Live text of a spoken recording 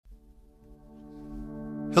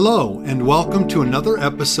Hello, and welcome to another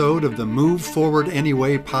episode of the Move Forward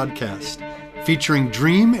Anyway podcast, featuring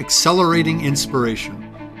dream accelerating inspiration.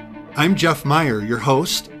 I'm Jeff Meyer, your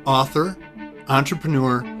host, author,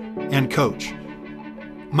 entrepreneur, and coach.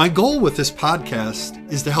 My goal with this podcast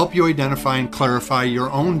is to help you identify and clarify your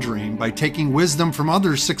own dream by taking wisdom from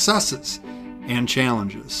others' successes and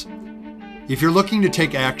challenges. If you're looking to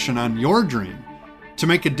take action on your dream, to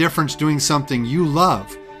make a difference doing something you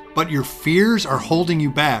love, but your fears are holding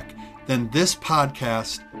you back, then this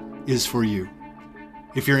podcast is for you.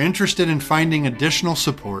 If you're interested in finding additional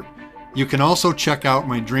support, you can also check out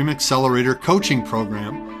my Dream Accelerator coaching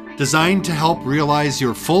program designed to help realize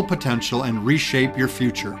your full potential and reshape your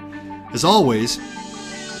future. As always,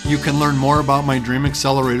 you can learn more about my Dream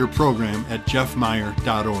Accelerator program at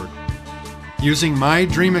jeffmeyer.org. Using my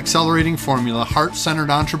Dream Accelerating formula, heart-centered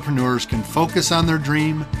entrepreneurs can focus on their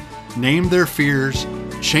dream, name their fears,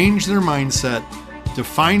 change their mindset,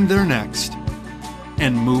 define their next,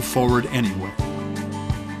 and move forward anyway.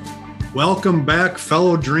 Welcome back,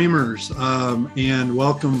 fellow dreamers, and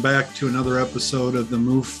welcome back to another episode of the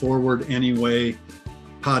Move Forward Anyway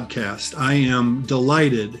podcast. I am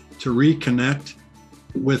delighted to reconnect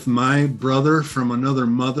with my brother from another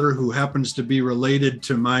mother who happens to be related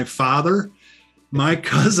to my father, my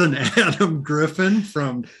cousin Adam Griffin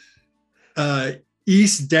from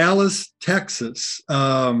East Dallas, Texas.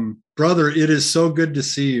 Brother, it is so good to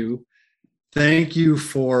see you. Thank you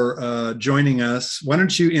for joining us. Why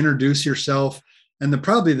don't you introduce yourself? And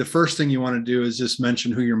probably the first thing you want to do is just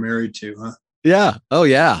mention who you're married to, huh? Yeah. Oh,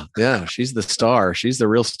 yeah. Yeah. She's the star. She's the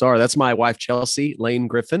real star. That's my wife, Chelsea Lane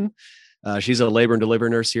Griffin. She's a labor and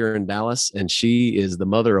delivery nurse here in Dallas, and she is the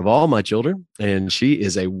mother of all my children, and she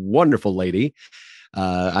is a wonderful lady.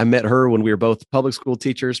 I met her when we were both public school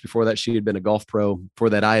teachers. Before that, she had been a golf pro. Before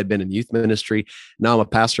that, I had been in youth ministry. Now I'm a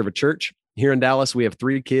pastor of a church here in Dallas. We have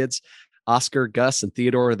 3 kids, Oscar, Gus, and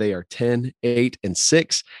Theodore. They are 10, 8, and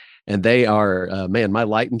 6. And they are, my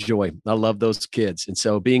light and joy. I love those kids. And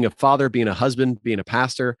so being a father, being a husband, being a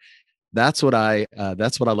pastor, that's what I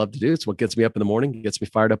love to do. It's what gets me up in the morning, gets me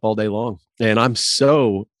fired up all day long. And I'm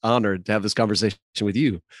so honored to have this conversation with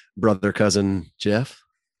you, brother, cousin Jeff.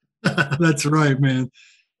 That's right, man.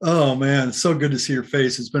 Oh, man. It's so good to see your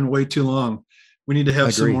face. It's been way too long. We need to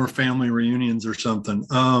have some more family reunions or something.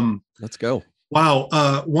 Let's go. Wow.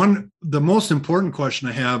 The most important question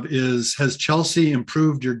I have is, has Chelsea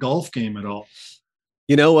improved your golf game at all?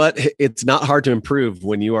 You know what? It's not hard to improve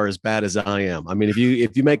when you are as bad as I am. I mean, if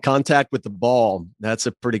you make contact with the ball, that's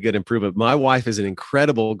a pretty good improvement. My wife is an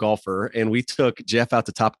incredible golfer, and we took Jeff out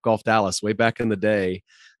to Topgolf Dallas way back in the day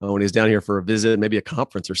when he was down here for a visit, maybe a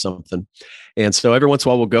conference or something. And so every once in a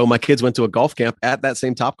while we'll go. My kids went to a golf camp at that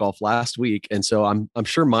same Topgolf last week. And so I'm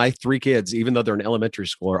sure my 3 kids, even though they're in elementary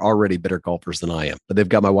school, are already better golfers than I am, but they've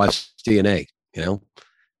got my wife's DNA, you know?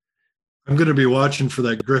 I'm going to be watching for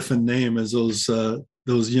that Griffin name as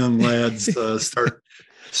those young lads start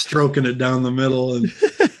stroking it down the middle and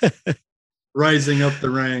rising up the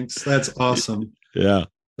ranks. That's awesome. Yeah,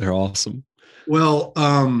 they're awesome. Well,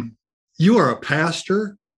 you are a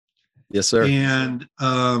pastor. Yes, sir. And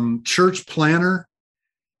church planner,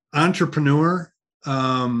 entrepreneur.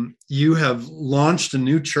 You have launched a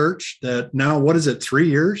new church that now, what is it, 3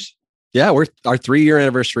 years? Yeah, our 3-year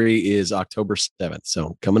anniversary is October 7th.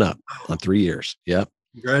 So coming up on 3 years. Yep.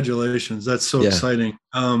 Congratulations. That's so exciting.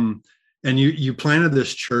 And you planted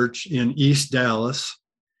this church in East Dallas.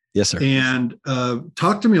 Yes, sir. And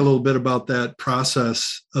talk to me a little bit about that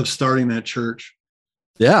process of starting that church.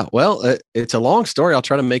 Yeah, well, it's a long story. I'll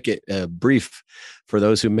try to make it brief for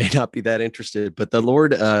those who may not be that interested. But the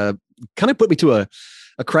Lord kind of put me to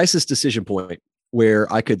a crisis decision point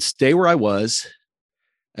where I could stay where I was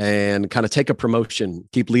and kind of take a promotion,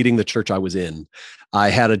 keep leading the church I was in. I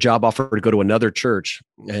had a job offer to go to another church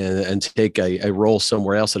and take a role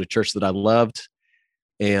somewhere else at a church that I loved.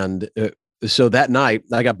 And so that night,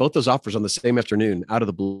 I got both those offers on the same afternoon out of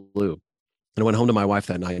the blue. And I went home to my wife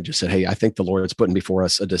that night and just said, hey, I think the Lord's putting before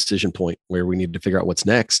us a decision point where we need to figure out what's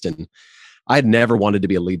next. And I'd never wanted to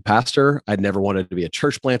be a lead pastor. I'd never wanted to be a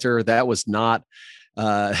church planter. That was not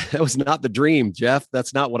the dream, Jeff.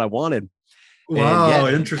 That's not what I wanted. Wow,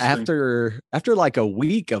 interesting. After like a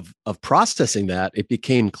week of processing that, it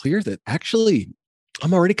became clear that actually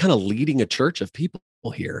I'm already kind of leading a church of people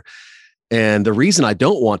here. And the reason I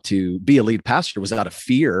don't want to be a lead pastor was out of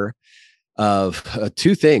fear of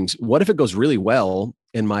 2 things. What if it goes really well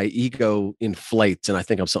and my ego inflates and I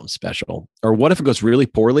think I'm something special? Or what if it goes really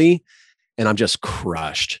poorly and I'm just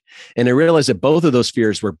crushed? And I realized that both of those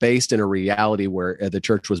fears were based in a reality where the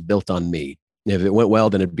church was built on me. If it went well,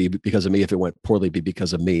 then it'd be because of me. If it went poorly, it'd be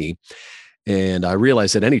because of me. And I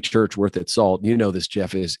realized that any church worth its salt, you know this,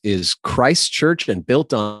 Jeff, is Christ's church and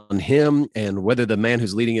built on him. And whether the man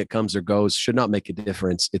who's leading it comes or goes should not make a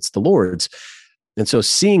difference. It's the Lord's. And so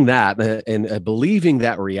seeing that and believing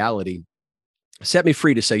that reality set me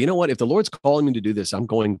free to say, you know what, if the Lord's calling me to do this, I'm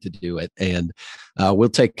going to do it. And we'll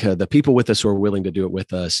take the people with us who are willing to do it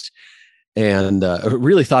with us. And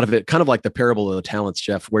really thought of it kind of like the parable of the talents,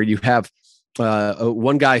 Jeff, where you have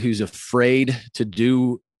one guy who's afraid to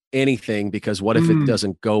do anything because what if it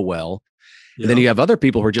doesn't go well? Yeah. And then you have other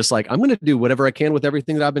people who are just like, I'm going to do whatever I can with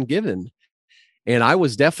everything that I've been given. And I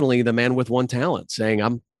was definitely the man with one talent saying,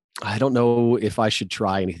 I don't know if I should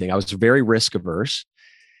try anything. I was very risk averse.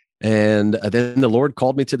 And then the Lord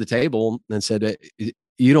called me to the table and said,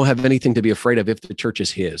 you don't have anything to be afraid of if the church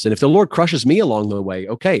is his. And if the Lord crushes me along the way,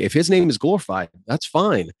 okay, if his name is glorified, that's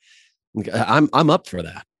fine. I'm up for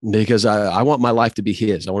that because I want my life to be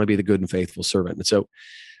his. I want to be the good and faithful servant. And so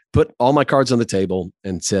put all my cards on the table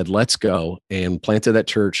and said, let's go, and planted that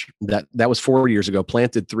church. That was 4 years ago,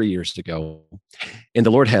 planted 3 years ago. And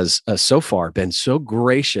the Lord has so far been so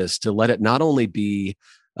gracious to let it not only be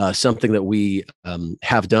something that we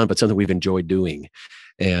have done, but something we've enjoyed doing.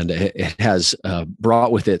 And it has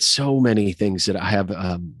brought with it so many things that I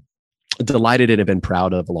have delighted in and been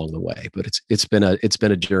proud of along the way. But it's been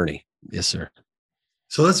a journey. Yes, sir.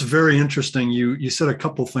 So that's very interesting. You said a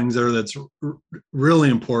couple things there that's really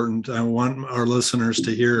important. I want our listeners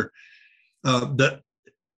to hear that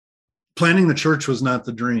planning the church was not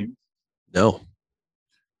the dream. No.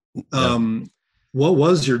 What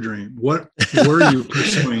was your dream? What were you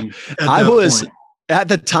pursuing at that point? At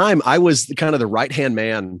the time, I was kind of the right-hand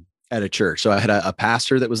man at a church. So I had a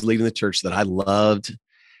pastor that was leading the church that I loved,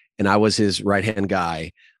 and I was his right-hand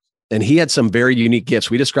guy. And he had some very unique gifts.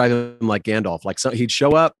 We describe him like Gandalf. Like he'd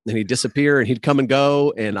show up and he'd disappear and he'd come and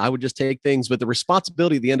go, and I would just take things. But the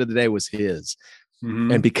responsibility at the end of the day was his.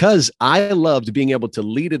 Mm-hmm. And because I loved being able to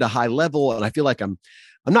lead at a high level, and I feel like I'm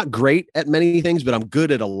not great at many things, but I'm good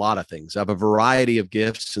at a lot of things. I have a variety of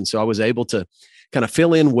gifts. And so I was able to kind of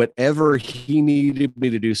fill in whatever he needed me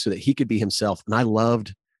to do so that he could be himself. And I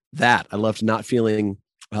loved that. I loved not feeling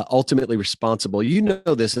ultimately responsible. You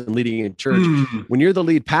know this in leading in church. When you're the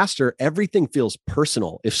lead pastor, everything feels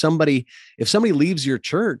personal. If somebody leaves your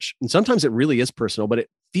church, and sometimes it really is personal, but it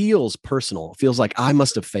feels personal. It feels like I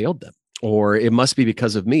must have failed them, or it must be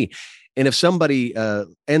because of me. And if somebody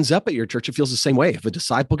ends up at your church, it feels the same way. If a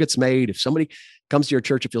disciple gets made, if somebody comes to your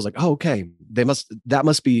church, it feels like, oh, okay, that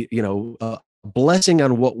must be, a blessing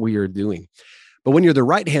on what we are doing. But when you're the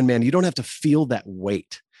right-hand man, you don't have to feel that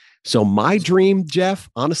weight. So my dream, Jeff,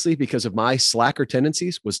 honestly, because of my slacker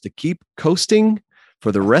tendencies, was to keep coasting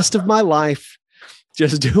for the rest of my life,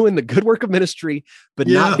 just doing the good work of ministry, but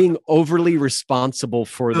not being overly responsible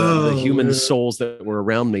for the human souls that were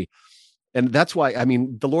around me. And that's why,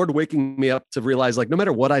 the Lord waking me up to realize, like, no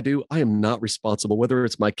matter what I do, I am not responsible, whether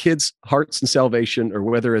it's my kids' hearts and salvation or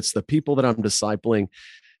whether it's the people that I'm discipling.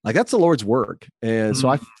 Like, that's the Lord's work. And so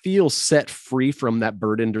I feel set free from that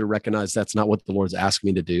burden to recognize that's not what the Lord's asked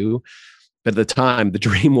me to do. But at the time, the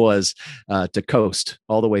dream was to coast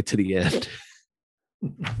all the way to the end.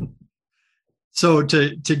 So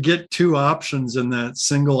to get two options in that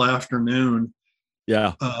single afternoon,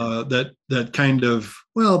 that kind of,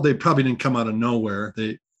 well, they probably didn't come out of nowhere.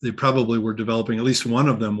 They probably were developing, at least one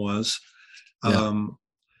of them was.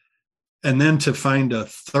 And then to find a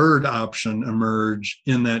third option emerge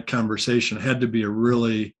in that conversation had to be a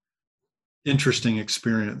really interesting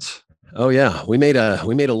experience. Oh yeah. We made a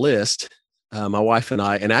list, my wife and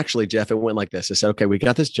I, and actually, Jeff, it went like this. I said, okay, we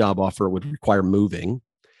got this job offer. It would require moving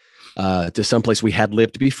to someplace we had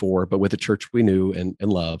lived before, but with a church we knew and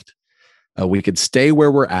loved. We could stay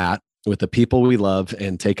where we're at with the people we love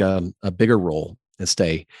and take a bigger role and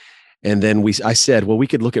stay. And then I said, well, we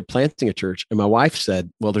could look at planting a church. And my wife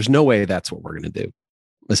said, well, there's no way that's what we're going to do.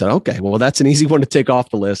 I said, okay, well, that's an easy one to take off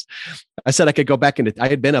the list. I said, I could go back I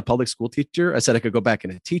had been a public school teacher. I said, I could go back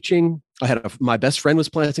into teaching. My best friend was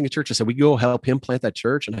planting a church. I said, we go help him plant that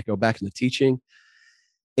church. And I go back into teaching.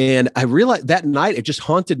 And I realized that night, it just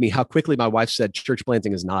haunted me how quickly my wife said, church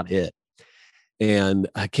planting is not it. And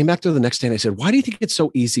I came back to her the next day and I said, why do you think it's so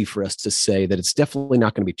easy for us to say that it's definitely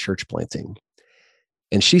not going to be church planting?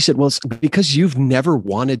 And she said, well, it's because you've never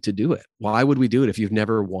wanted to do it. Why would we do it if you've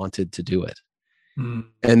never wanted to do it?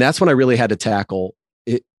 And that's when I really had to tackle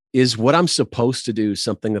it. Is what I'm supposed to do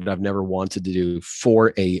something that I've never wanted to do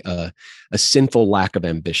for a sinful lack of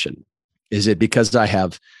ambition? Is it because I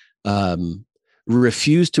have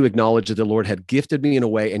refused to acknowledge that the Lord had gifted me in a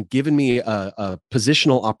way and given me a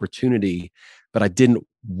positional opportunity, but I didn't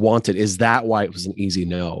want it? Is that why it was an easy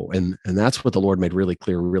no? And that's what the Lord made really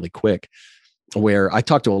clear, really quick. where I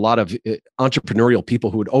talked to a lot of entrepreneurial people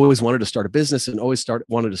who had always wanted to start a business and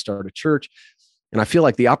wanted to start a church. And I feel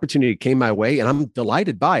like the opportunity came my way and I'm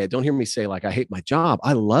delighted by it. Don't hear me say like, I hate my job.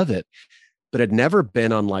 I love it, but it never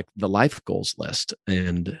been on like the life goals list.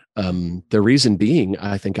 And the reason being,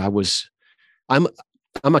 I think I'm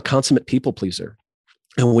a consummate people pleaser.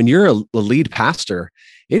 And when you're a lead pastor,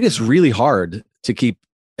 it is really hard to keep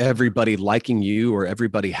everybody liking you or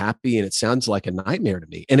everybody happy. And it sounds like a nightmare to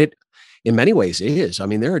me. And it, in many ways, is. I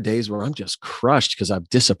mean, there are days where I'm just crushed because I've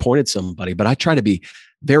disappointed somebody, but I try to be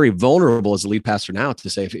very vulnerable as a lead pastor now to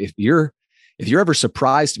say, if you're ever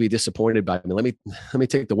surprised to be disappointed by me, let me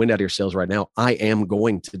take the wind out of your sails right now. I am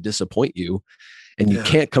going to disappoint you. And you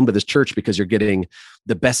can't come to this church because you're getting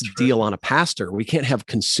the best deal on a pastor. We can't have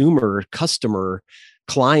customer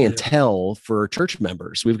clientele for church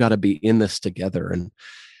members. We've got to be in this together.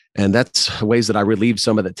 And that's ways that I relieve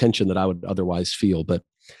some of the tension that I would otherwise feel. But,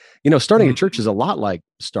 starting a church is a lot like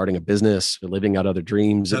starting a business or living out other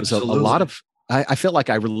dreams. It was a lot of, I felt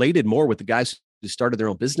like I related more with the guys who started their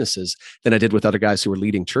own businesses than I did with other guys who were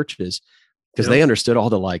leading churches, because they understood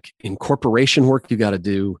all the like incorporation work you got to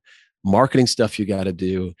do, marketing stuff you got to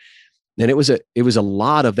do. And it was a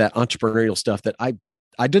lot of that entrepreneurial stuff that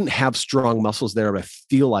I didn't have strong muscles there, but I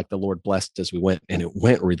feel like the Lord blessed as we went, and it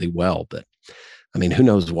went really well. But I mean, who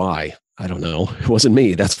knows why? I don't know. It wasn't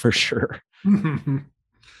me, that's for sure.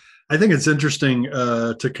 I think it's interesting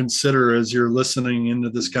to consider as you're listening into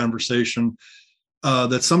this conversation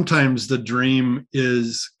that sometimes the dream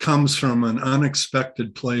comes from an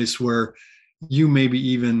unexpected place where you maybe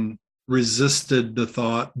even resisted the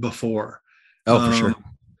thought before. Oh, for sure.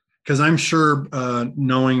 Because I'm sure,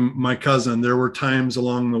 knowing my cousin, there were times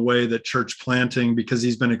along the way that church planting, because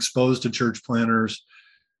he's been exposed to church planters,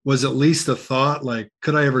 was at least a thought like,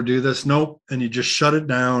 could I ever do this? Nope. And you just shut it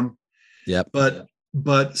down. Yep.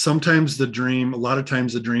 But sometimes a lot of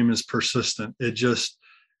times the dream is persistent. It just,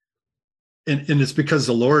 and it's because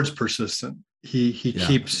the Lord's persistent. He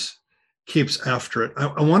keeps after it.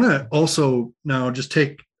 I want to also now just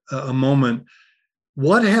take a moment.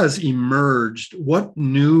 What has emerged? What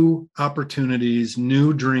new opportunities,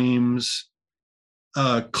 new dreams,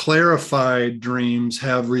 clarified dreams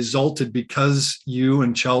have resulted because you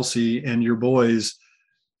and Chelsea and your boys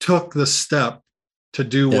took the step to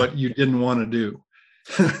do what you didn't want to do?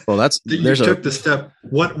 Well, took the step.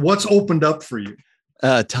 What's opened up for you?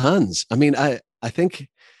 Tons. I mean, I think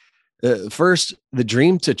first, the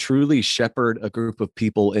dream to truly shepherd a group of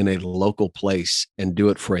people in a local place and do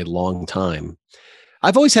it for a long time.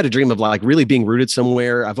 I've always had a dream of like really being rooted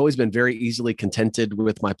somewhere. I've always been very easily contented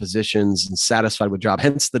with my positions and satisfied with job,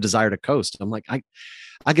 hence the desire to coast. I'm like,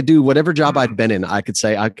 I could do whatever job I'd been in. I could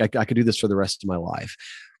say I could do this for the rest of my life.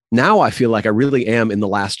 Now I feel like I really am in the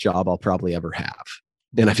last job I'll probably ever have.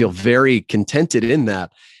 And I feel very contented in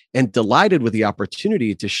that and delighted with the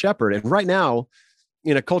opportunity to shepherd. And right now,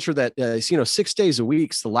 in a culture that, 6 days a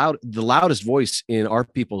week, the loudest voice in our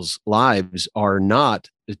people's lives are not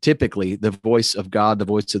typically the voice of God, the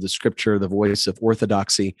voice of the scripture, the voice of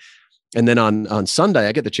orthodoxy. And then on Sunday,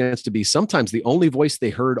 I get the chance to be sometimes the only voice they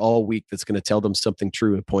heard all week that's going to tell them something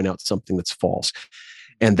true and point out something that's false.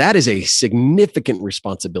 And that is a significant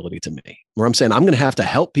responsibility to me, where I'm saying I'm going to have to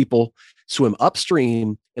help people swim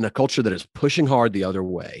upstream in a culture that is pushing hard the other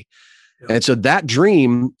way. And so that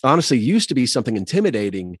dream honestly used to be something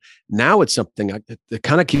intimidating. Now it's something that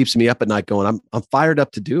kind of keeps me up at night going, I'm fired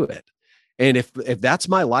up to do it. And if that's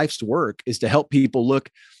my life's work, is to help people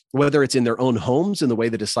look, whether it's in their own homes in the way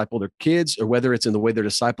they disciple their kids, or whether it's in the way they're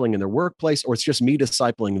discipling in their workplace, or it's just me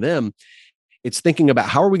discipling them, it's thinking about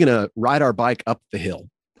how are we going to ride our bike up the hill?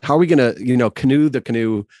 How are we going to, canoe the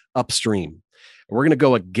canoe upstream? We're going to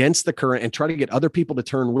go against the current and try to get other people to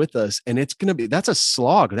turn with us. And that's a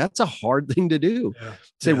slog. That's a hard thing to do.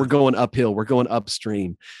 We're going uphill, we're going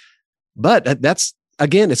upstream. But that's,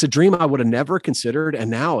 again, it's a dream I would have never considered.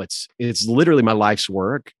 And now it's literally my life's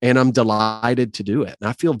work, and I'm delighted to do it. And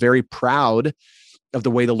I feel very proud of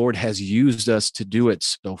the way the Lord has used us to do it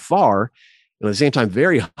so far. And at the same time,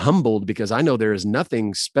 very humbled, because I know there is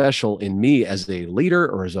nothing special in me as a leader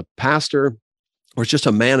or as a pastor or as just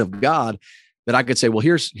a man of God that I could say, well,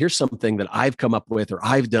 here's something that I've come up with or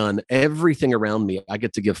I've done. Everything around me, I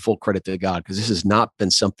get to give full credit to God, because this has not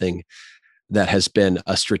been something that has been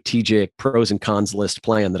a strategic pros and cons list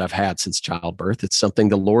plan that I've had since childbirth. It's something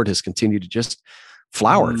the Lord has continued to just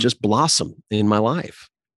flower, just blossom in my life.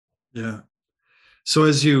 Yeah. So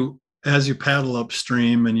as you paddle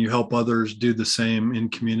upstream and you help others do the same in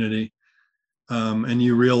community, and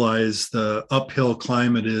you realize the uphill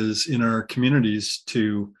climb it is in our communities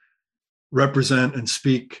to represent and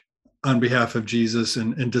speak on behalf of Jesus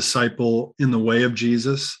and disciple in the way of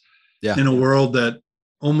Jesus Yeah. in a world that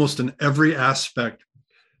almost in every aspect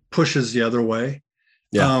pushes the other way.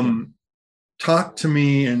 Yeah. Talk to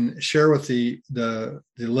me and share with the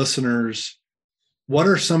listeners, what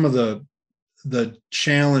are some of the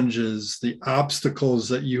challenges, the obstacles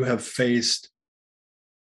that you have faced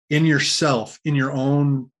in yourself, in your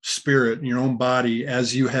own spirit, in your own body,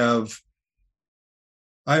 as you have,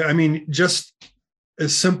 I mean, just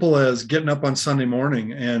as simple as getting up on Sunday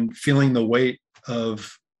morning and feeling the weight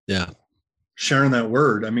of sharing that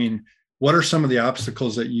word. I mean, what are some of the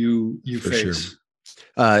obstacles that you face?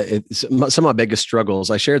 Sure. Some of my biggest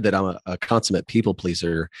struggles, I shared that I'm a consummate people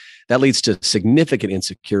pleaser. That leads to significant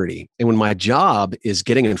insecurity. And when my job is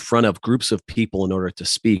getting in front of groups of people in order to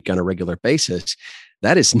speak on a regular basis,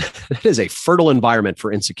 that is a fertile environment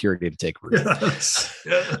for insecurity to take root. Yes.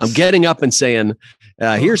 I'm getting up and saying,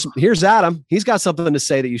 here's Adam. He's got something to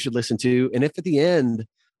say that you should listen to. And if at the end,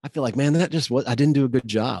 I feel like, man, I didn't do a good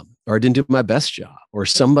job, or I didn't do my best job, or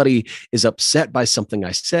somebody is upset by something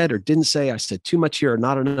I said or didn't say, I said too much here or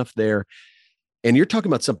not enough there. And you're talking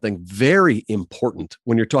about something very important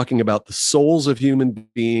when you're talking about the souls of human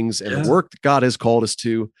beings and the work that God has called us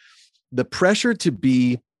to. The pressure to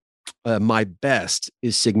be my best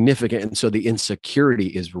is significant. And so the insecurity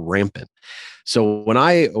is rampant. So when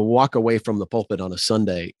I walk away from the pulpit on a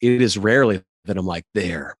Sunday, it is rarely that I'm like,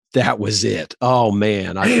 that was it. Oh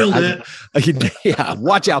man. Yeah.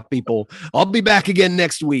 Watch out, people. I'll be back again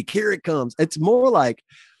next week. Here it comes. It's more like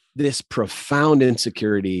this profound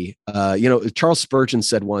insecurity. Charles Spurgeon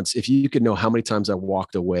said once, if you could know how many times I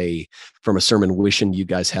walked away from a sermon wishing you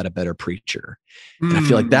guys had a better preacher. And I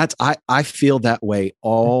feel like I feel that way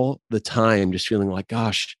all the time, just feeling like,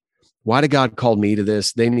 gosh, why did God call me to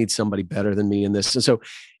this? They need somebody better than me in this. And so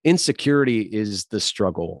insecurity is the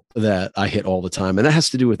struggle that I hit all the time. And that has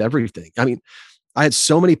to do with everything. I mean, I had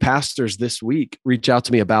so many pastors this week reach out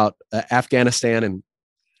to me about Afghanistan and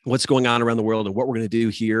what's going on around the world and what we're going to do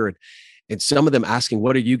here. And some of them asking,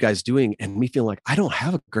 what are you guys doing? And me feeling like I don't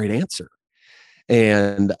have a great answer.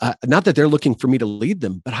 And not that they're looking for me to lead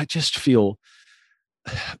them, but I just feel,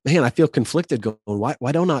 man, I feel conflicted going,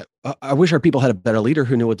 why don't I wish our people had a better leader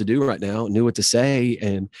who knew what to do right now, knew what to say,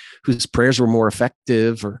 and whose prayers were more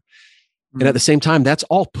effective. And at the same time, that's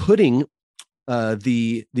all putting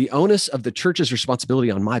the onus of the church's responsibility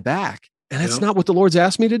on my back. And that's not what the Lord's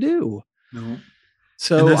asked me to do. No.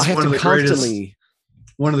 So I have to constantly.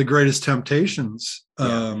 One of the greatest temptations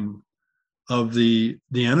of the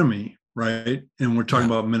enemy, right? And we're talking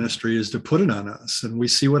about ministry, is to put it on us. And we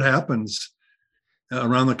see what happens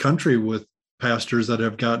around the country with pastors that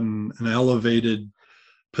have gotten an elevated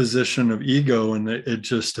position of ego, and it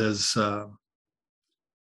just has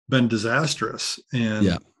been disastrous.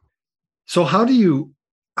 And so how do you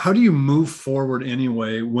move forward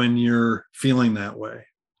anyway when you're feeling that way?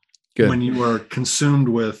 Good. When you are consumed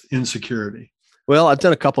with insecurity? Well, I've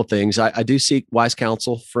done a couple of things. I do seek wise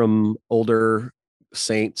counsel from older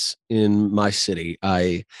saints in my city.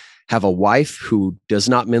 I have a wife who does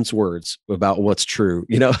not mince words about what's true.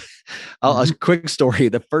 A quick story.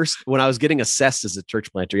 When I was getting assessed as a church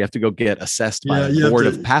planter, you have to go get assessed by a board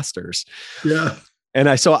of pastors. Yeah. And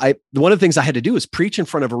one of the things I had to do was preach in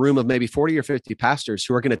front of a room of maybe 40 or 50 pastors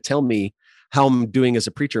who are going to tell me how I'm doing as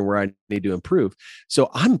a preacher and where I need to improve. So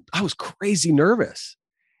I was crazy nervous.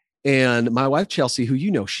 And my wife, Chelsea,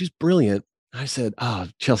 who she's brilliant. I said, "Oh,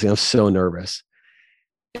 Chelsea, I'm so nervous."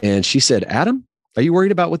 And she said, "Adam, are you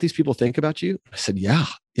worried about what these people think about you?" I said, yeah,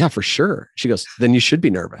 for sure. She goes, "Then you should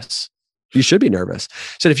be nervous. You should be nervous."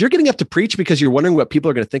 So if you're getting up to preach because you're wondering what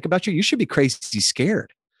people are going to think about you, you should be crazy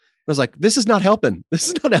scared. I was like, this is not helping. This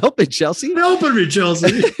is not helping, Chelsea. Helping me,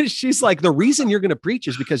 Chelsea. She's like, the reason you're going to preach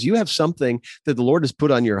is because you have something that the Lord has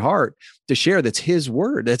put on your heart to share. That's His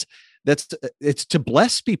word. It's to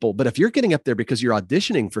bless people. But if you're getting up there because you're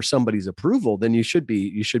auditioning for somebody's approval, then you should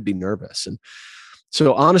be nervous. And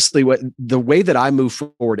so honestly, the way that I move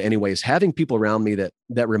forward anyway is having people around me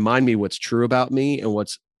that remind me what's true about me and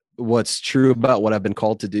what's true about what I've been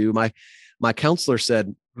called to do. My counselor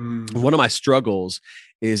said, one of my struggles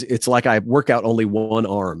is it's like I work out only one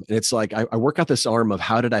arm. And it's like I work out this arm of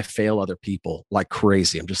how did I fail other people like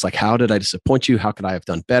crazy? I'm just like, how did I disappoint you? How could I have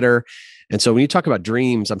done better? And so when you talk about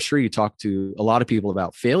dreams, I'm sure you talk to a lot of people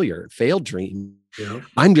about failure, failed dreams. Yeah.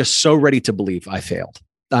 I'm just so ready to believe I failed.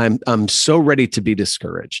 I'm so ready to be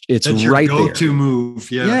discouraged. It's That's your right go-to there. move.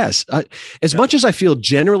 Yeah. Yes. As much as I feel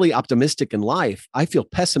generally optimistic in life, I feel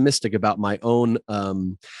pessimistic about my own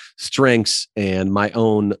strengths and my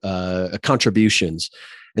own contributions.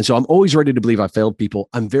 And so I'm always ready to believe I failed people.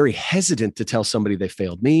 I'm very hesitant to tell somebody they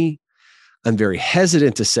failed me. I'm very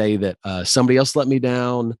hesitant to say that somebody else let me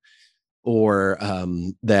down, or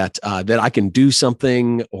that I can do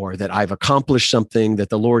something, or that I've accomplished something, that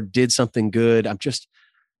the Lord did something good. I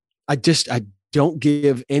don't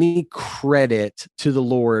give any credit to the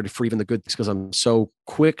Lord for even the good things, because I'm so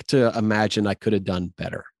quick to imagine I could have done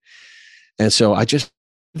better. And so I just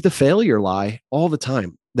give the failure lie all the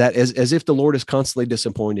time, that as if the Lord is constantly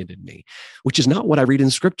disappointed in me, which is not what I read in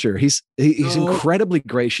Scripture. He's incredibly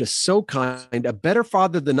gracious, so kind, a better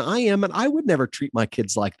father than I am, and I would never treat my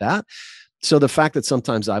kids like that. So the fact that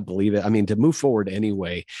sometimes I believe it, I mean, to move forward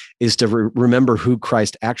anyway, is to remember who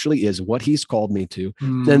Christ actually is, what he's called me to,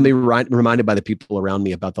 and be reminded by the people around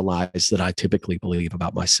me about the lies that I typically believe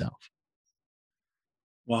about myself.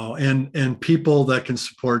 Wow. And people that can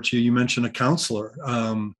support you. You mentioned a counselor.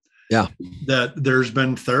 That there's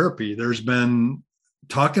been therapy. There's been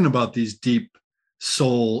talking about these deep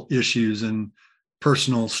soul issues and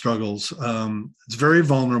personal struggles. It's very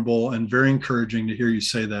vulnerable and very encouraging to hear you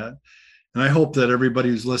say that. And I hope that everybody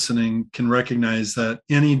who's listening can recognize that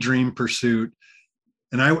any dream pursuit,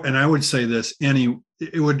 and I would say this, it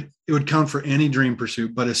would count for any dream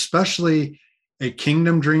pursuit, but especially a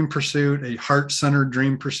kingdom dream pursuit, a heart-centered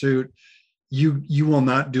dream pursuit, you will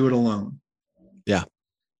not do it alone. Yeah.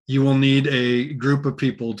 You will need a group of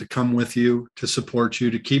people to come with you, to support you,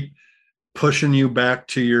 to keep pushing you back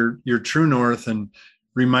to your true north and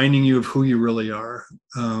reminding you of who you really are.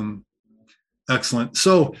 Excellent.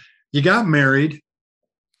 So you got married.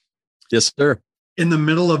 Yes, sir. In the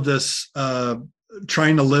middle of this,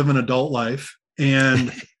 trying to live an adult life,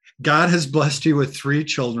 and God has blessed you with 3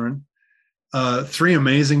 children, 3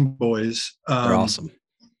 amazing boys. They're awesome.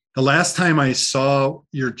 The last time I saw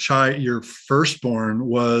your firstborn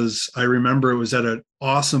I remember it was at an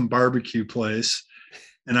awesome barbecue place,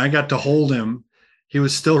 and I got to hold him. He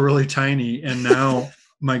was still really tiny, and now,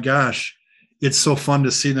 my gosh, it's so fun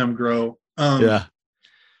to see them grow.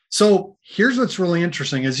 So here's what's really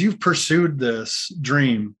interesting. As you've pursued this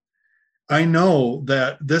dream, I know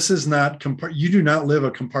that this is not, you do not live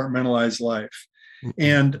a compartmentalized life. Mm-hmm.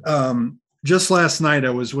 And just last night, I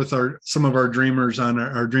was with some of our dreamers on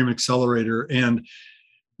our Dream Accelerator, and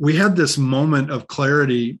we had this moment of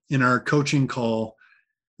clarity in our coaching call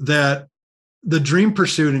that the dream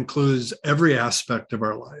pursuit includes every aspect of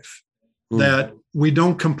our life. That we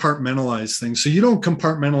don't compartmentalize things. So you don't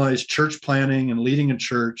compartmentalize church planning and leading a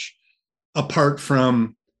church apart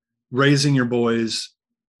from raising your boys,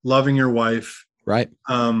 loving your wife. Right.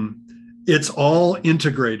 It's all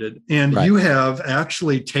integrated. And you have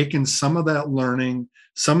actually taken some of that learning,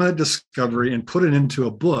 some of that discovery, and put it into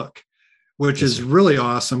a book, which is really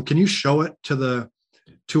awesome. Can you show it to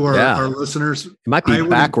our listeners? It might be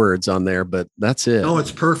backwards on there, but that's it. No,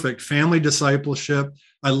 it's perfect. Family Discipleship.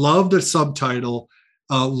 I love the subtitle,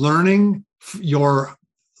 leading your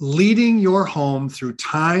home through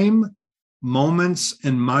time, moments,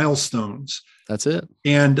 and milestones. That's it.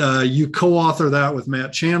 And you co-author that with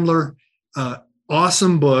Matt Chandler.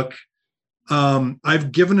 Awesome book.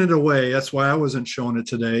 I've given it away. That's why I wasn't showing it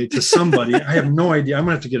today to somebody. I have no idea. I'm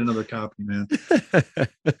gonna have to get another copy, man.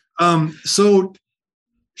 So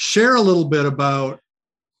share a little bit about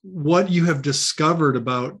what you have discovered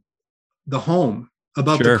about the home,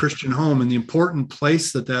 about the Christian home, and the important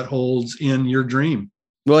place that holds in your dream.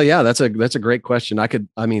 Well, yeah, that's a great question.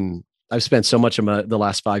 I've spent so much of the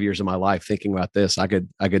last 5 years of my life thinking about this. I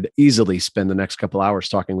could easily spend the next couple hours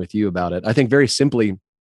talking with you about it. I think very simply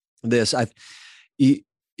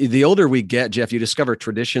the older we get, Jeff, you discover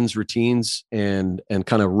traditions, routines, and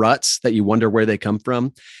kind of ruts that you wonder where they come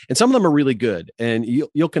from. And some of them are really good. And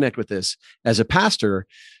you'll connect with this as a pastor.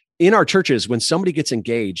 In our churches, when somebody gets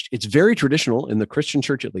engaged, it's very traditional in the Christian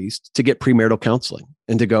church, at least, to get premarital counseling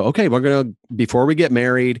and to go, okay, before we get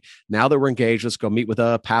married, now that we're engaged, let's go meet with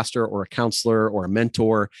a pastor or a counselor or a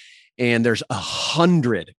mentor. And there's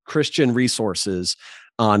 100 Christian resources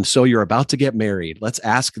on, so you're about to get married. Let's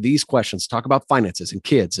ask these questions, talk about finances and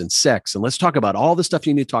kids and sex, and let's talk about all the stuff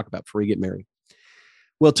you need to talk about before you get married.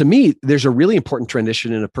 Well, to me, there's a really important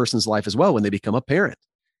transition in a person's life as well when they become a parent.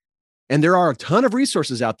 And there are a ton of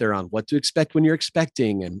resources out there on what to expect when you're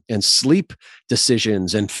expecting, and sleep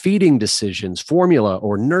decisions and feeding decisions, formula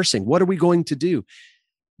or nursing. What are we going to do?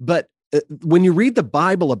 But when you read the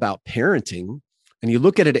Bible about parenting and you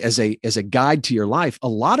look at it as a guide to your life, a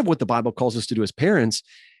lot of what the Bible calls us to do as parents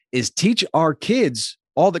is teach our kids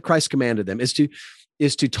all that Christ commanded them, is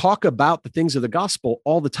to talk about the things of the gospel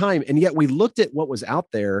all the time. And yet we looked at what was out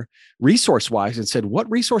there resource-wise and said, what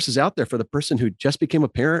resource is out there for the person who just became a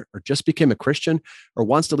parent or just became a Christian or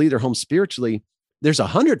wants to lead their home spiritually? There's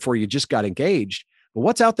 100 for you just got engaged, but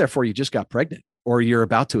what's out there for you just got pregnant? or you're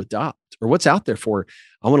about to adopt, or what's out there for,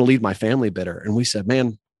 I want to lead my family better. And we said,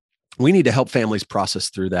 man, we need to help families process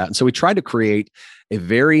through that. And so we tried to create a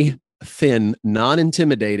very thin,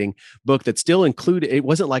 non-intimidating book that still included, it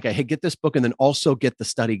wasn't like hey, get this book and then also get the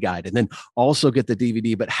study guide and then also get the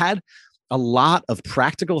DVD, but had a lot of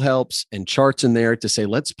practical helps and charts in there to say,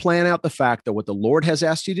 let's plan out the fact that what the Lord has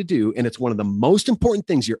asked you to do, and it's one of the most important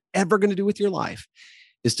things you're ever going to do with your life,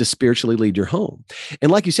 is to spiritually lead your home.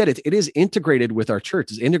 And like you said, it is integrated with our church.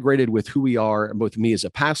 It's integrated with who we are, both me as a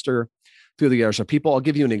pastor, through the years of people. I'll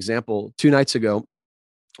give you an example. 2 nights ago,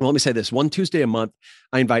 well, let me say this, one Tuesday a month,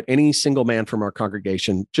 I invite any single man from our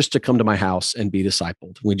congregation just to come to my house and be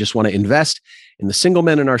discipled. We just want to invest in the single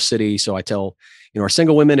men in our city. So I tell, our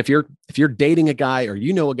single women, if you're dating a guy or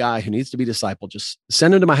a guy who needs to be discipled, just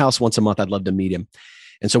send him to my house once a month. I'd love to meet him.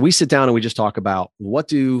 And so we sit down and we just talk about what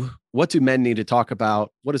do men need to talk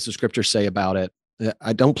about? What does the scripture say about it?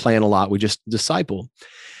 I don't plan a lot. We just disciple.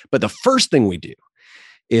 But the first thing we do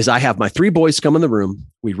is I have my 3 boys come in the room.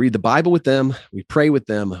 We read the Bible with them. We pray with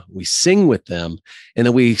them. We sing with them. And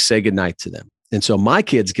then we say goodnight to them. And so my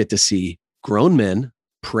kids get to see grown men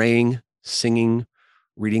praying, singing,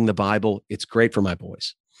 reading the Bible. It's great for my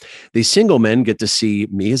boys. These single men get to see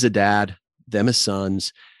me as a dad, them as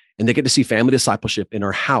sons, and they get to see family discipleship in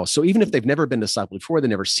our house. So even if they've never been discipled before, they've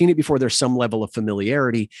never seen it before, there's some level of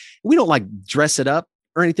familiarity. We don't like dress it up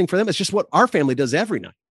or anything for them. It's just what our family does every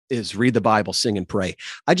night, is read the Bible, sing and pray.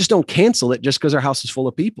 I just don't cancel it just because our house is full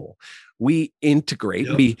of people. We integrate,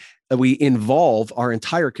 we involve our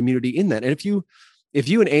entire community in that. And if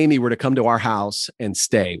you and Amy were to come to our house and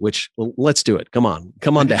stay, which let's do it. Come on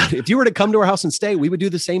down. If you were to come to our house and stay, we would do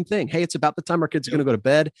the same thing. Hey, it's about the time our kids are going to go to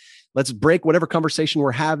bed. Let's break whatever conversation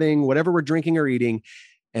we're having, whatever we're drinking or eating,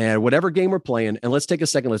 and whatever game we're playing. And let's take a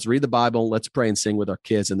second. Let's read the Bible. Let's pray and sing with our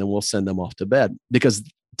kids. And then we'll send them off to bed. Because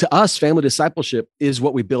to us, family discipleship is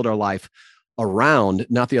what we build our life around,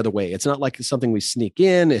 not the other way. It's not like something we sneak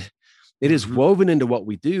in. It is woven into what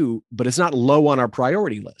we do, but it's not low on our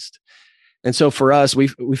priority list. And so for us, we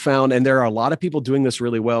found, and there are a lot of people doing this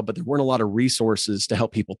really well, but there weren't a lot of resources to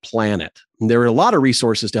help people plan it. And there are a lot of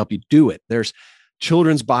resources to help you do it. There's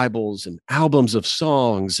children's Bibles and albums of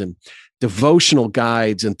songs and devotional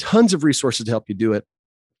guides and tons of resources to help you do it.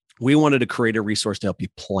 We wanted to create a resource to help you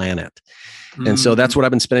plan it. And so that's what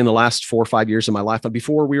I've been spending the last 4 or 5 years of my life on.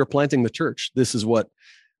 Before we were planting the church, this is what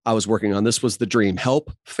I was working on. This was the dream: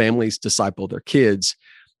 help families disciple their kids.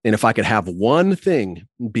 And if I could have one thing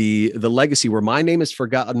be the legacy where my name is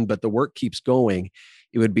forgotten, but the work keeps going,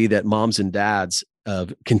 it would be that moms and dads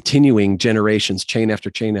of continuing generations, chain after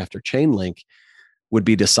chain after chain link, would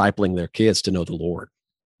be discipling their kids to know the Lord.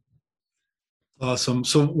 Awesome.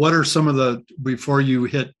 So what are some of before you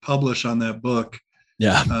hit publish on that book,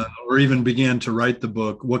 or even began to write the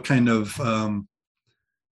book, what kind of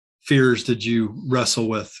fears did you wrestle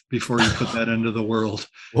with before you put that into the world?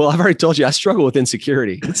 Well, I've already told you, I struggle with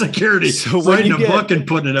insecurity. Insecurity. So writing a book and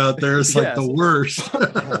putting it out there is like the worst.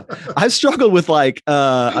 I've struggled with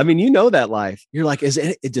that life. You're like,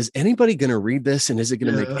 does anybody going to read this? And is it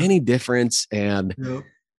going to make any difference? And,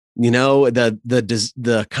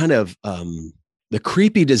 the kind of, the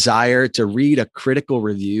creepy desire to read a critical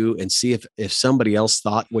review and see if somebody else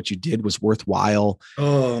thought what you did was worthwhile.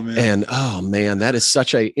 Oh man, that is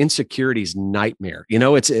such a insecurities nightmare.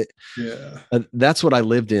 That's what I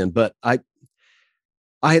lived in. But I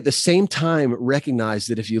at the same time recognized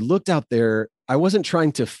that if you looked out there, I wasn't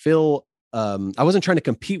trying to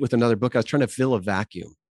compete with another book. I was trying to fill a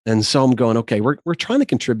vacuum. And so I'm going, okay, we're trying to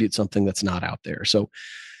contribute something that's not out there. So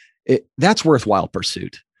that's worthwhile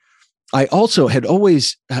pursuit. I also had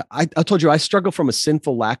always, I told you, I struggle from a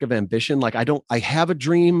sinful lack of ambition. Like I have a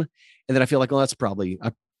dream and then I feel like, that's probably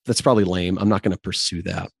lame. I'm not going to pursue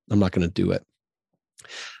that. I'm not going to do it.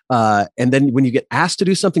 And then when you get asked to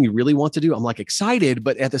do something you really want to do, I'm like excited,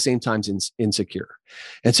 but at the same time insecure.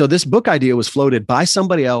 And so this book idea was floated by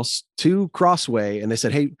somebody else to Crossway. And they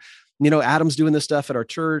said, hey, Adam's doing this stuff at our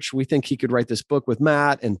church. We think he could write this book with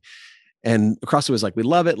Matt. And Crossway was like, we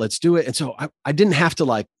love it. Let's do it. And so I didn't have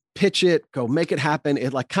to pitch it, go make it happen.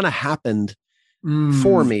 It kind of happened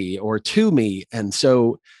for me or to me. And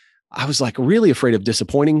so I was really afraid of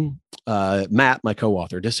disappointing Matt, my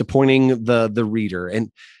co-author, disappointing the reader.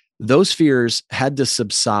 And those fears had to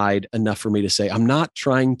subside enough for me to say, I'm not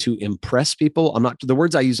trying to impress people. The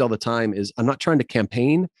words I use all the time is I'm not trying to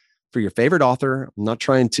campaign for your favorite author. I'm not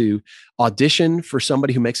trying to audition for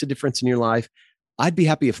somebody who makes a difference in your life. I'd be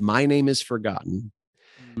happy if my name is forgotten.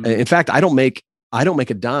 In fact, I don't make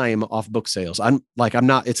a dime off book sales.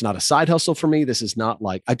 It's not a side hustle for me. This is not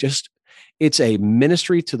it's a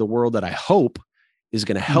ministry to the world that I hope is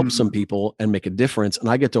going to help some people and make a difference. And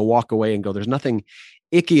I get to walk away and go, there's nothing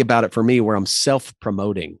icky about it for me where I'm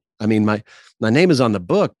self-promoting. I mean, my name is on the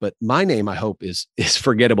book, but my name, I hope, is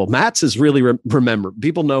forgettable. Matt's is really remember.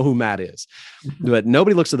 People know who Matt is, but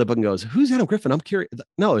nobody looks at the book and goes, "Who's Adam Griffin?" I'm curious.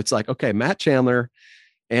 No, it's like, okay, Matt Chandler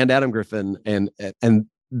and Adam Griffin, and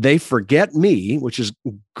they forget me, which is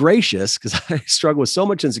gracious because I struggle with so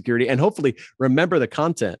much insecurity, and hopefully remember the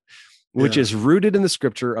content, which is rooted in the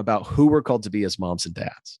scripture about who we're called to be as moms and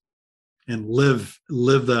dads, and live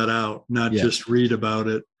that out, not just read about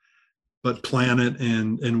it, but plan it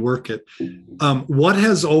and work it. What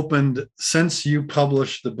has opened since you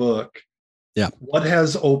published the book? Yeah. What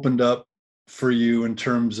has opened up for you in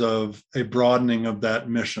terms of a broadening of that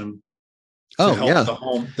mission to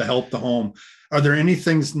help the home? Are there any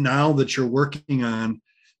things now that you're working on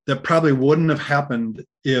that probably wouldn't have happened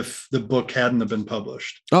if the book hadn't have been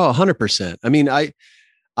published? Oh, 100%. I mean,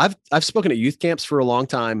 I've spoken at youth camps for a long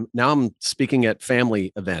time. Now I'm speaking at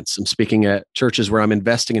family events. I'm speaking at churches where I'm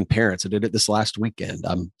investing in parents. I did it this last weekend.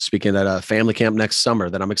 I'm speaking at a family camp next summer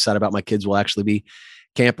that I'm excited about. My kids will actually be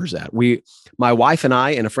campers at. My wife and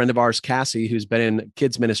I, and a friend of ours, Cassie, who's been in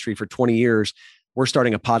kids ministry for 20 years, we're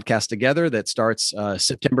starting a podcast together that starts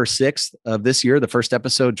September 6th of this year. The first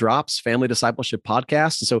episode drops, Family Discipleship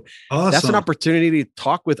Podcast. And so That's an opportunity to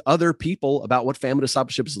talk with other people about what family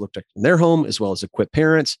discipleship has looked like in their home, as well as equip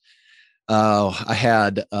parents. I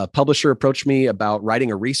had a publisher approach me about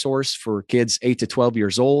writing a resource for kids 8 to 12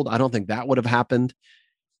 years old. I don't think that would have happened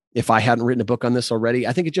if I hadn't written a book on this already.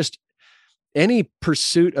 I think any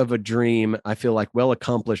pursuit of a dream, I feel like well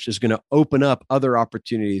accomplished, is going to open up other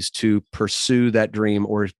opportunities to pursue that dream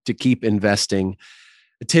or to keep investing.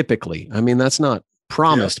 Typically, I mean, that's not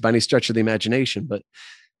promised by any stretch of the imagination, but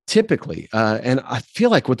typically, and I feel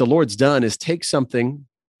like what the Lord's done is take something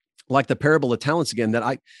like the parable of talents again, that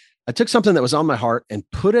I took something that was on my heart and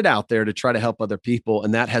put it out there to try to help other people.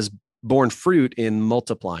 And that has borne fruit in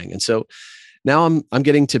multiplying. And so now I'm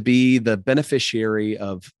getting to be the beneficiary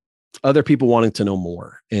of other people wanting to know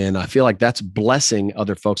more. And I feel like that's blessing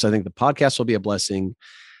other folks. I think the podcast will be a blessing.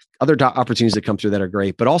 Other opportunities that come through that are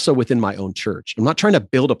great, but also within my own church. I'm not trying to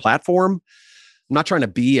build a platform. I'm not trying to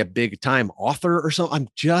be a big time author or something. I'm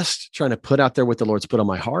just trying to put out there what the Lord's put on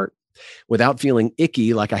my heart without feeling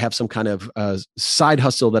icky, like I have some kind of side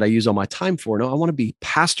hustle that I use all my time for. No, I want to be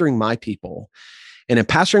pastoring my people. And in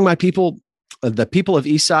pastoring my people, the people of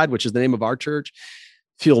Eastside, which is the name of our church,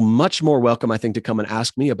 feel much more welcome, I think, to come and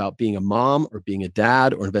ask me about being a mom or being a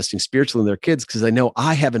dad or investing spiritually in their kids, because they know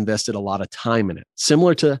I have invested a lot of time in it.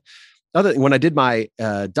 Similar to when I did my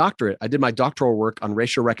doctorate, I did my doctoral work on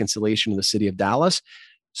racial reconciliation in the city of Dallas.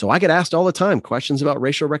 So I get asked all the time questions about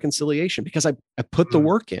racial reconciliation because I put the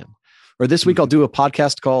work in. Or this week, I'll do a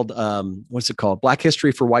podcast called, what's it called? Black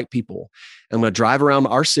History for White People. And I'm going to drive around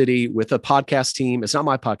our city with a podcast team. It's not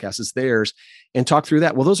my podcast, it's theirs, and talk through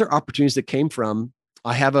that. Well, those are opportunities that came from,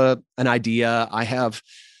 I have an idea, I have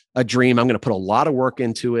a dream, I'm going to put a lot of work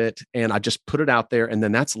into it, and I just put it out there. And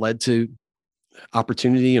then that's led to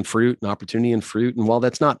opportunity and fruit and opportunity and fruit. And while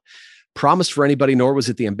that's not promised for anybody, nor was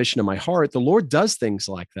it the ambition of my heart, the Lord does things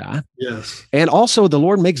like that. Yes. And also the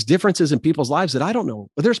Lord makes differences in people's lives that I don't know.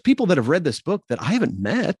 But there's people that have read this book that I haven't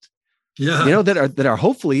met, that are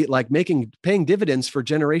hopefully like paying dividends for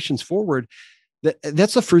generations forward.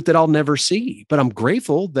 That's a fruit that I'll never see, but I'm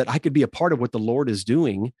grateful that I could be a part of what the Lord is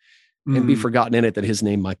doing and be forgotten in it, that his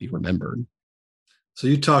name might be remembered. So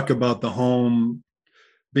you talk about the home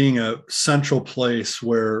being a central place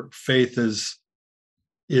where faith is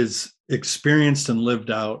experienced and lived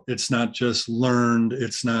out. It's not just learned.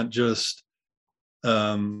 It's not just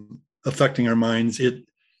affecting our minds.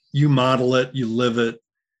 You model it, you live it.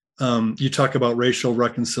 You talk about racial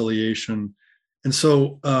reconciliation. And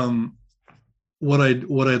so what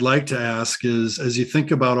I'd like to ask is, as you think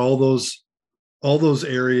about all those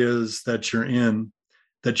areas that you're in,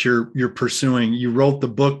 that you're pursuing, you wrote the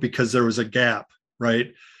book because there was a gap,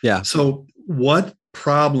 right? Yeah. So what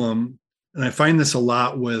problem, and I find this a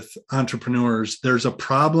lot with entrepreneurs, there's a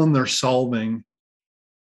problem they're solving.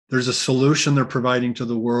 There's a solution they're providing to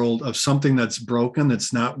the world of something that's broken,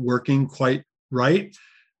 that's not working quite right.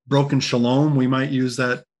 Broken shalom, we might use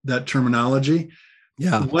that terminology.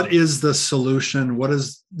 Yeah. What is the solution? What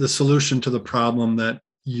is the solution to the problem that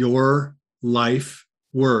your life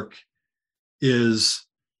work is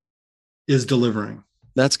delivering?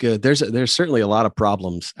 That's good. There's certainly a lot of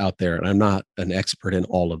problems out there, and I'm not an expert in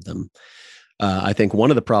all of them. I think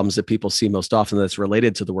one of the problems that people see most often that's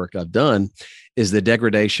related to the work I've done is the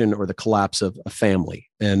degradation or the collapse of a family,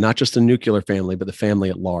 and not just a nuclear family, but the family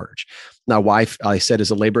at large. My wife, I said,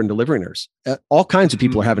 is a labor and delivery nurse. All kinds of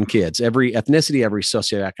people are having kids, every ethnicity, every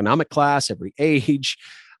socioeconomic class, every age.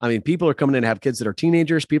 I mean, people are coming in to have kids that are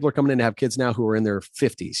teenagers. People are coming in to have kids now who are in their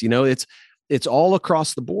 50s. It's all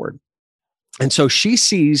across the board. And so she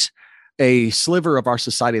sees a sliver of our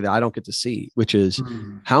society that I don't get to see, which is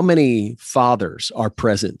how many fathers are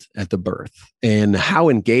present at the birth and how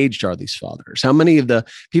engaged are these fathers? How many of the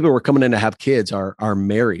people who are coming in to have kids are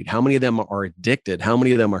married? How many of them are addicted? How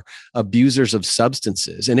many of them are abusers of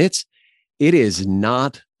substances? And it is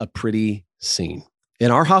not a pretty scene.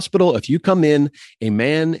 In our hospital, if you come in, a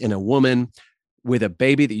man and a woman with a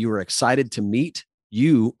baby that you are excited to meet,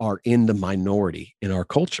 you are in the minority in our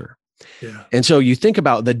culture. Yeah. And so you think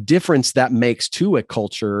about the difference that makes to a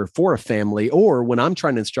culture for a family, or when I'm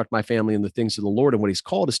trying to instruct my family in the things of the Lord and what he's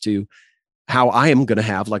called us to, how I am going to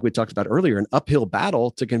have, like we talked about earlier, an uphill battle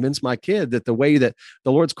to convince my kid that the way that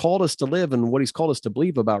the Lord's called us to live and what he's called us to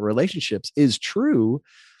believe about relationships is true.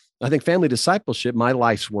 I think family discipleship, my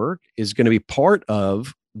life's work, is going to be part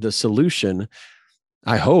of the solution,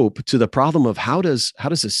 I hope, to the problem of how does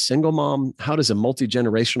a single mom, how does a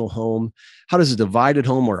multi-generational home, how does a divided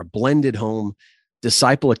home or a blended home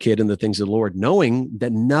disciple a kid in the things of the Lord, knowing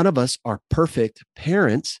that none of us are perfect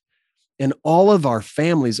parents and all of our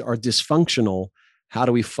families are dysfunctional. How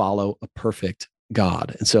do we follow a perfect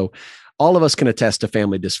God? And so all of us can attest to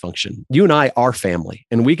family dysfunction. You and I are family,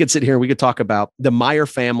 and we could sit here and we could talk about the Meyer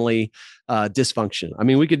family dysfunction. I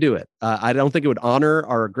mean, we could do it. I don't think it would honor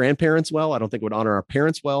our grandparents well. I don't think it would honor our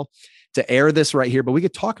parents well to air this right here, but we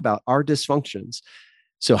could talk about our dysfunctions.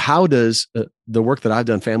 So how does the work that I've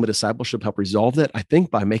done, family discipleship, help resolve that? I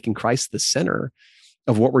think by making Christ the center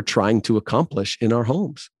of what we're trying to accomplish in our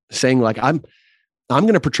homes, saying like, I'm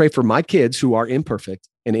going to portray for my kids who are imperfect,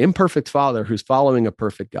 an imperfect father who's following a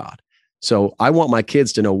perfect God. So I want my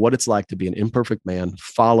kids to know what it's like to be an imperfect man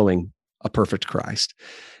following a perfect Christ.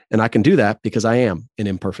 And I can do that because I am an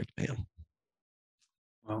imperfect man.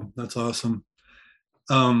 Wow, that's awesome.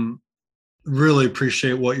 Really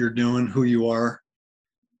appreciate what you're doing, who you are,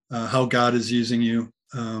 how God is using you.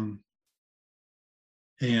 And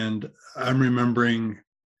I'm remembering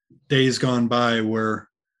days gone by where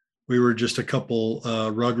we were just a couple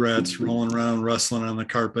rugrats rolling around, wrestling on the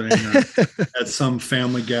carpeting at some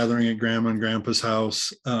family gathering at Grandma and Grandpa's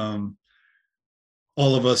house.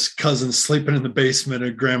 All of us cousins sleeping in the basement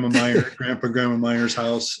at Grandma Meyer's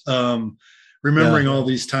house. Remembering all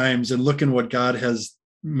these times and looking what God has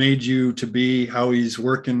made you to be, how he's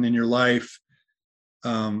working in your life.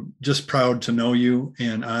 Just proud to know you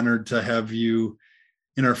and honored to have you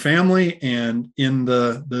in our family and in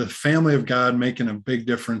the family of God, making a big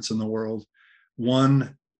difference in the world,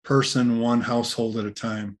 one person, one household at a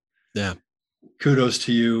time. Yeah. Kudos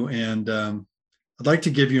to you. And I'd like to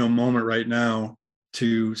give you a moment right now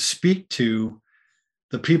to speak to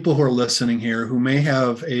the people who are listening here who may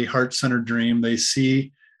have a heart-centered dream. They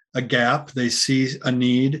see a gap, they see a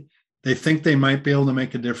need, they think they might be able to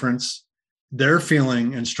make a difference. They're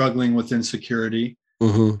feeling and struggling with insecurity.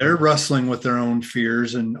 Mm-hmm. They're wrestling with their own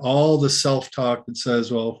fears and all the self-talk that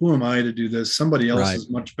says, well, who am I to do this? Somebody else is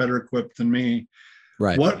much better equipped than me.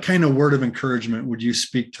 Right. What kind of word of encouragement would you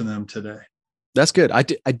speak to them today? That's good. I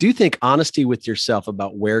do think honesty with yourself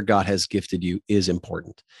about where God has gifted you is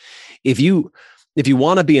important. If you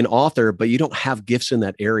want to be an author, but you don't have gifts in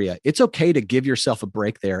that area, it's okay to give yourself a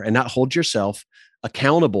break there and not hold yourself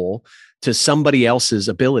accountable to somebody else's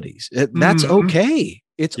abilities. That's okay.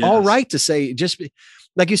 It's all right to say, just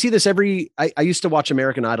like you see this I used to watch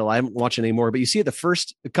American Idol. I haven't watched it anymore, but you see it the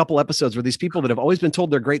first couple episodes where these people that have always been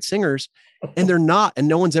told they're great singers and they're not, and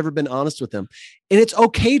no one's ever been honest with them. And it's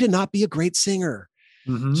okay to not be a great singer.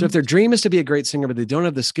 Mm-hmm. So if their dream is to be a great singer, but they don't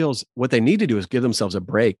have the skills, what they need to do is give themselves a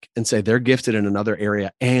break and say they're gifted in another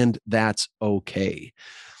area, and that's okay.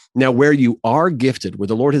 Now, where you are gifted, where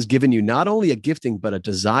the Lord has given you not only a gifting, but a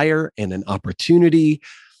desire and an opportunity,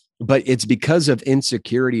 but it's because of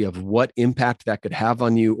insecurity of what impact that could have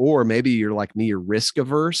on you, or maybe you're like me, you're risk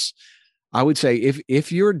averse. I would say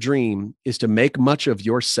if your dream is to make much of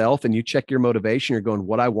yourself and you check your motivation, you're going,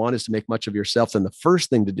 what I want is to make much of yourself, then the first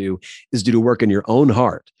thing to do is to do work in your own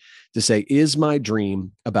heart to say, is my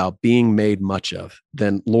dream about being made much of?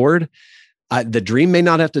 Then Lord, the dream may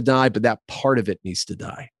not have to die, but that part of it needs to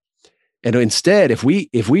die. And instead, if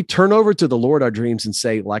we turn over to the Lord our dreams and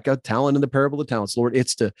say, like a talent in the parable of talents, Lord,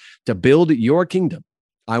 it's to build your kingdom.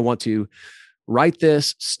 I want to write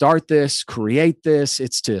this, start this, create this.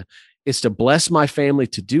 It's to bless my family,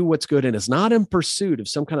 to do what's good. And it's not in pursuit of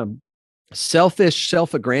some kind of selfish,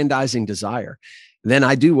 self-aggrandizing desire, then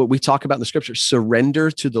I do what we talk about in the scripture,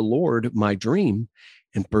 surrender to the Lord my dream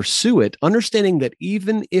and pursue it, understanding that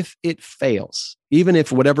even if it fails, even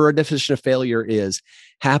if whatever our definition of failure is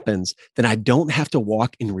happens, then I don't have to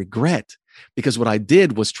walk in regret, because what I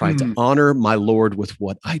did was try to honor my Lord with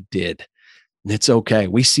what I did. And it's okay.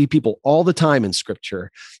 We see people all the time in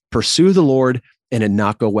scripture pursue the Lord and it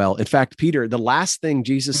not go well. In fact, Peter, the last thing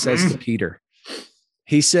Jesus says to Peter,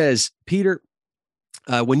 he says, Peter,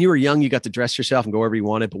 when you were young, you got to dress yourself and go wherever you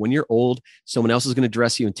wanted. But when you're old, someone else is going to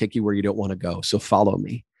dress you and take you where you don't want to go. So follow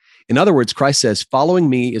me. In other words, Christ says, following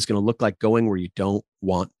me is going to look like going where you don't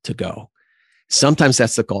want to go. Sometimes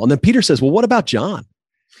that's the call. And then Peter says, well, what about John?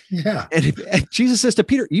 Yeah. And Jesus says to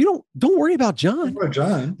Peter, don't worry about John. What about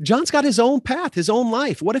John? John's got his own path, his own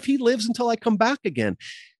life. What if he lives until I come back again?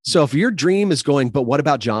 So if your dream is going, but what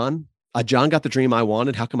about John? John got the dream I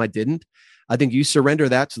wanted. How come I didn't? I think you surrender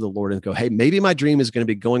that to the Lord and go, hey, maybe my dream is going to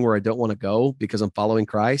be going where I don't want to go because I'm following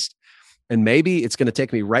Christ. And maybe it's going to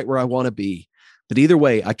take me right where I want to be. But either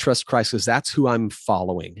way, I trust Christ because that's who I'm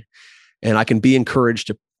following. And I can be encouraged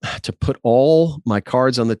to put all my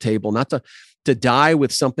cards on the table, not to die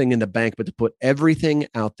with something in the bank, but to put everything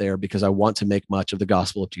out there because I want to make much of the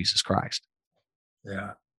gospel of Jesus Christ.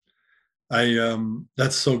 Yeah.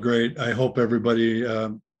 That's so great. I hope everybody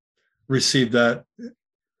received that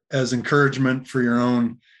as encouragement for your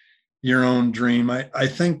own dream. I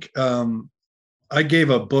think I gave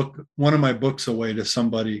one of my books away to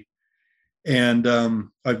somebody, and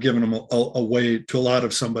I've given them away to a lot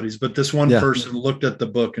of somebody's, but this one person looked at the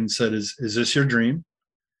book and said, is this your dream?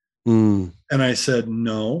 And I said,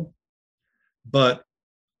 no, but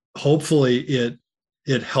hopefully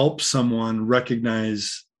it helps someone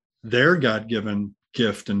recognize their God-given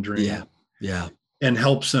gift and dream. Yeah. And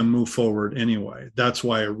helps them move forward anyway. That's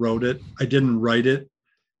why I wrote it. I didn't write it.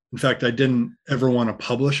 In fact, I didn't ever want to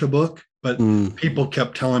publish a book, but people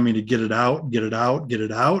kept telling me to get it out,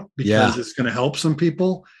 because it's going to help some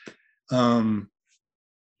people. And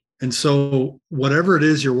so whatever it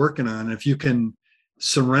is you're working on, if you can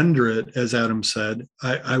surrender it, as Adam said,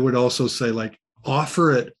 I would also say, like,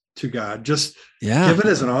 offer it to God. Just give it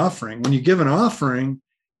as an offering. When you give an offering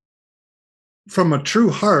from a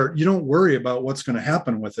true heart, you don't worry about what's going to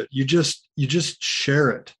happen with it. You just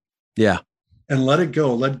share it. Yeah. And let it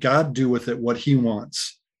go. Let God do with it what he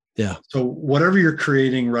wants. Yeah. So whatever you're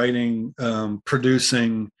creating, writing,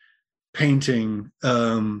 producing, painting,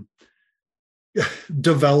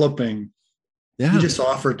 developing, you just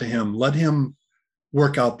offer it to him. Let him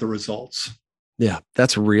work out the results. Yeah.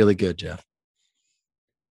 That's really good, Jeff.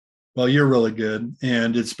 Well, you're really good.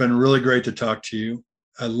 And it's been really great to talk to you.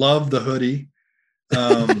 I love the hoodie.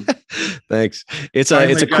 Thanks. It's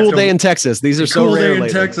a cool day in Texas. These are so rare. Cool day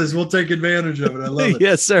in Texas. We'll take advantage of it. I love it.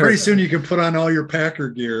 Yes, sir. Pretty soon you can put on all your Packer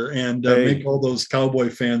gear and make all those Cowboy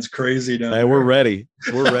fans crazy down there. We're ready.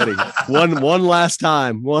 We're ready. One last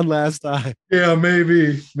time. Yeah,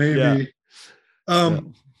 maybe.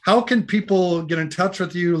 How can people get in touch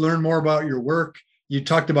with you, learn more about your work? You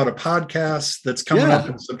talked about a podcast that's coming up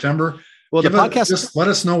in September. Well, just let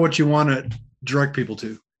us know what you want to direct people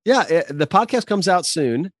to. Yeah, the podcast comes out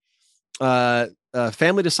soon.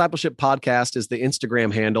 Family Discipleship Podcast is the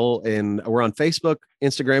Instagram handle, and we're on Facebook,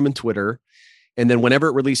 Instagram, and Twitter. And then whenever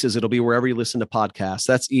it releases, it'll be wherever you listen to podcasts.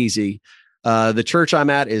 That's easy. The church I'm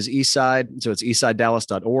at is Eastside, so it's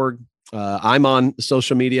eastsidedallas.org. I'm on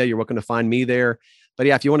social media. You're welcome to find me there. But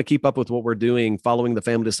yeah, if you want to keep up with what we're doing, following the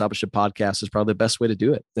Family Discipleship Podcast is probably the best way to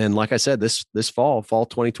do it. And like I said, this fall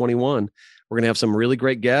 2021, we're going to have some really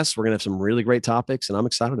great guests. We're going to have some really great topics, and I'm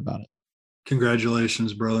excited about it.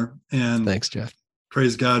 Congratulations, brother. And thanks, Jeff.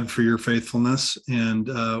 Praise God for your faithfulness. And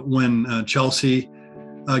when Chelsea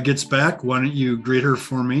gets back, why don't you greet her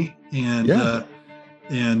for me and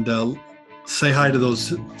say hi to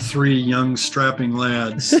those three young strapping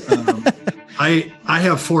lads. I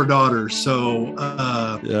have 4 daughters, so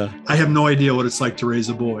I have no idea what it's like to raise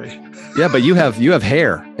a boy. Yeah, but you have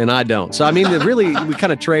hair and I don't. So I mean, really, we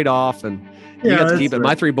kind of trade off, and you got to keep it.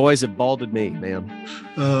 My 3 boys have balded me, man.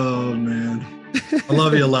 Oh man, I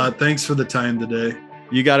love you a lot. Thanks for the time today.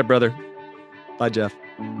 You got it, brother. Bye, Jeff.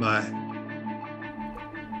 Bye.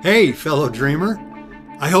 Hey, fellow dreamer.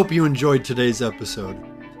 I hope you enjoyed today's episode.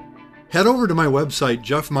 Head over to my website,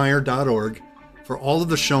 jeffmeyer.org, for all of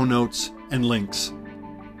the show notes and links.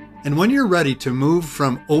 And when you're ready to move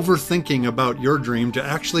from overthinking about your dream to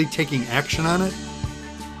actually taking action on it,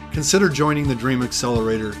 consider joining the Dream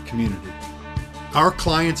Accelerator community. Our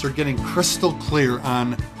clients are getting crystal clear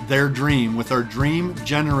on their dream with our Dream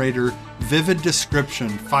Generator Vivid Description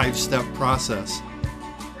 5-step process.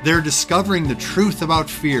 They're discovering the truth about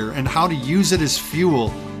fear and how to use it as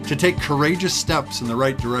fuel to take courageous steps in the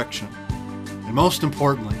right direction. And most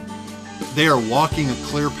importantly, they are walking a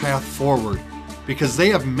clear path forward because they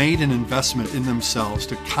have made an investment in themselves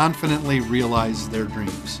to confidently realize their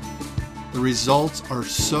dreams. The results are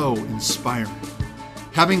so inspiring.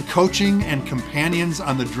 Having coaching and companions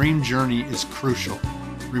on the dream journey is crucial.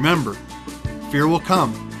 Remember, fear will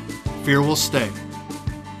come, fear will stay.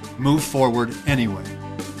 Move forward anyway.